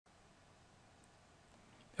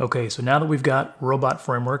Okay, so now that we've got Robot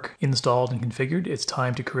Framework installed and configured, it's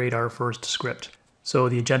time to create our first script. So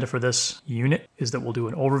the agenda for this unit is that we'll do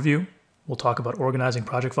an overview, we'll talk about organizing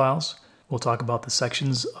project files, we'll talk about the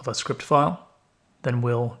sections of a script file, then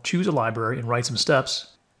we'll choose a library and write some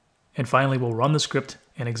steps, and finally we'll run the script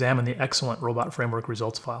and examine the excellent Robot Framework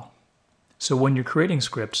results file. So when you're creating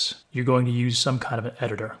scripts, you're going to use some kind of an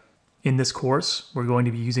editor. In this course, we're going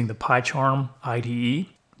to be using the PyCharm IDE,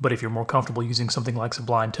 but if you're more comfortable using something like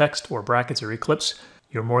Sublime Text or Brackets or Eclipse,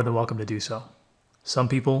 you're more than welcome to do so. Some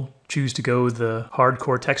people choose to go the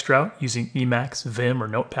hardcore text route using Emacs, Vim, or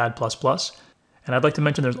Notepad++. And I'd like to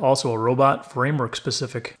mention there's also a Robot Framework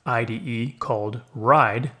specific IDE called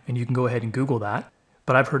Ride, and you can go ahead and Google that.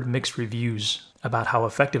 But I've heard mixed reviews about how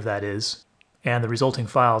effective that is, and the resulting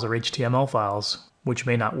files are HTML files, which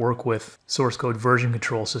may not work with source code version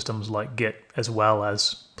control systems like Git as well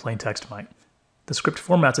as plain text might. The script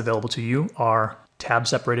formats available to you are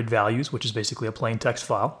tab-separated values, which is basically a plain text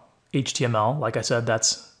file. HTML, like I said,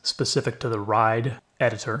 that's specific to the Ride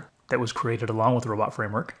editor that was created along with Robot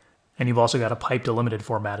Framework. And you've also got a pipe delimited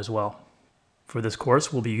format as well. For this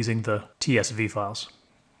course, we'll be using the TSV files.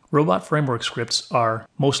 Robot Framework scripts are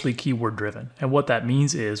mostly keyword driven, and what that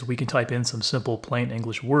means is we can type in some simple plain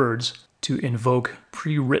English words to invoke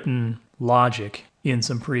pre-written logic in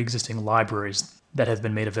some pre-existing libraries that have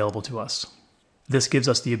been made available to us. This gives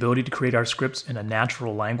us the ability to create our scripts in a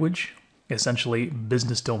natural language, essentially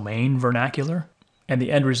business domain vernacular, and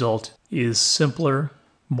the end result is simpler,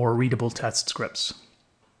 more readable test scripts.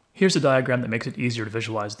 Here's a diagram that makes it easier to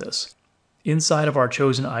visualize this. Inside of our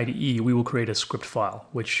chosen IDE, we will create a script file,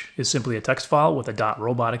 which is simply a text file with a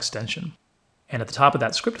 .robot extension. And at the top of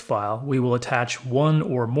that script file, we will attach one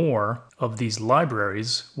or more of these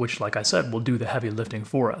libraries, which, like I said, will do the heavy lifting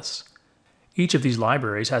for us. Each of these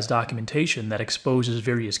libraries has documentation that exposes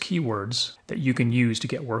various keywords that you can use to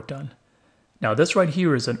get work done. Now, this right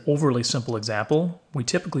here is an overly simple example. We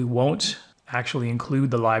typically won't actually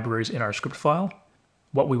include the libraries in our script file.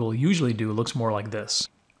 What we will usually do looks more like this.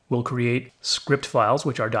 We'll create script files,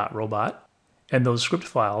 which are .robot, and those script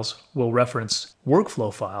files will reference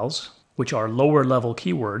workflow files, which are lower level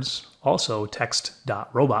keywords, also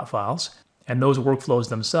text.robot files, and those workflows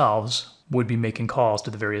themselves would be making calls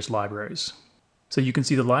to the various libraries. So you can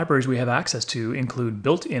see the libraries we have access to include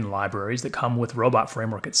built-in libraries that come with Robot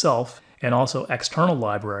Framework itself, and also external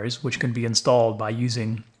libraries which can be installed by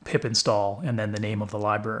using pip install and then the name of the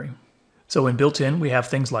library. So in built-in, we have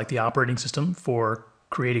things like the operating system for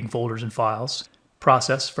creating folders and files,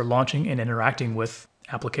 process for launching and interacting with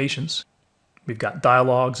applications. We've got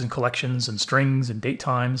dialogues and collections and strings and date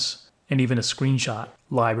times, and even a screenshot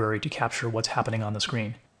library to capture what's happening on the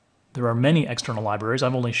screen. There are many external libraries.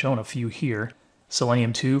 I've only shown a few here.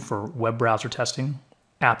 Selenium 2 for web browser testing,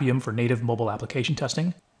 Appium for native mobile application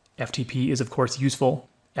testing. FTP is of course useful,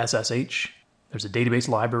 SSH. There's a database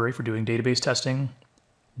library for doing database testing,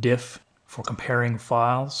 diff for comparing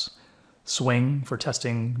files, Swing for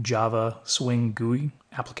testing Java Swing GUI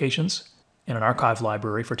applications, and an archive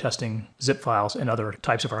library for testing zip files and other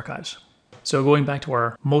types of archives. So going back to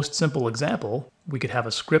our most simple example, we could have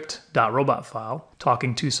a script.robot file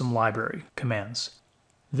talking to some library commands.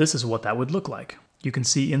 This is what that would look like. You can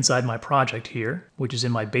see inside my project here, which is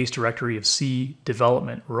in my base directory of C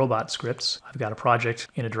development robot scripts, I've got a project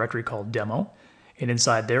in a directory called demo, and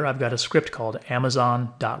inside there I've got a script called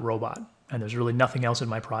amazon.robot. And there's really nothing else in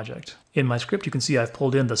my project. In my script, you can see I've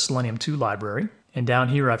pulled in the Selenium 2 library, and down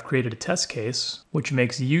here I've created a test case which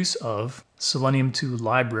makes use of Selenium 2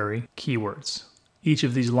 library keywords. Each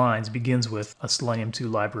of these lines begins with a Selenium 2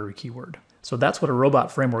 library keyword. So that's what a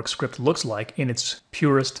Robot Framework script looks like in its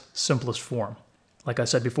purest, simplest form. Like I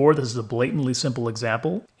said before, this is a blatantly simple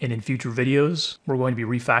example, and in future videos, we're going to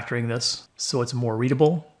be refactoring this so it's more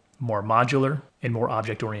readable, more modular, and more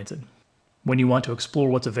object-oriented. When you want to explore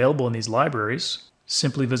what's available in these libraries,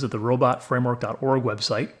 simply visit the robotframework.org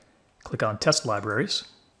website, click on Test Libraries,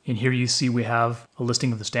 and here you see we have a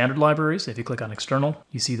listing of the standard libraries. If you click on External,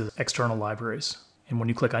 you see the external libraries. And when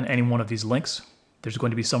you click on any one of these links, there's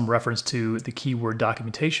going to be some reference to the keyword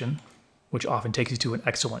documentation, which often takes you to an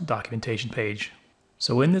excellent documentation page.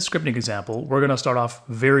 So in this scripting example, we're going to start off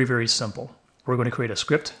very, very simple. We're going to create a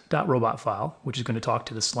script.robot file, which is going to talk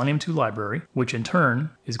to the Selenium 2 library, which in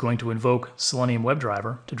turn is going to invoke Selenium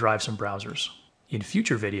WebDriver to drive some browsers. In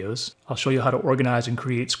future videos, I'll show you how to organize and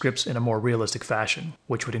create scripts in a more realistic fashion,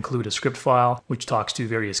 which would include a script file, which talks to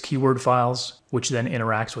various keyword files, which then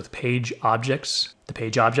interacts with page objects. The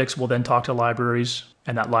page objects will then talk to libraries,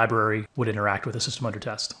 and that library would interact with the system under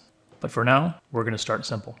test. But for now, we're going to start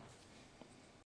simple.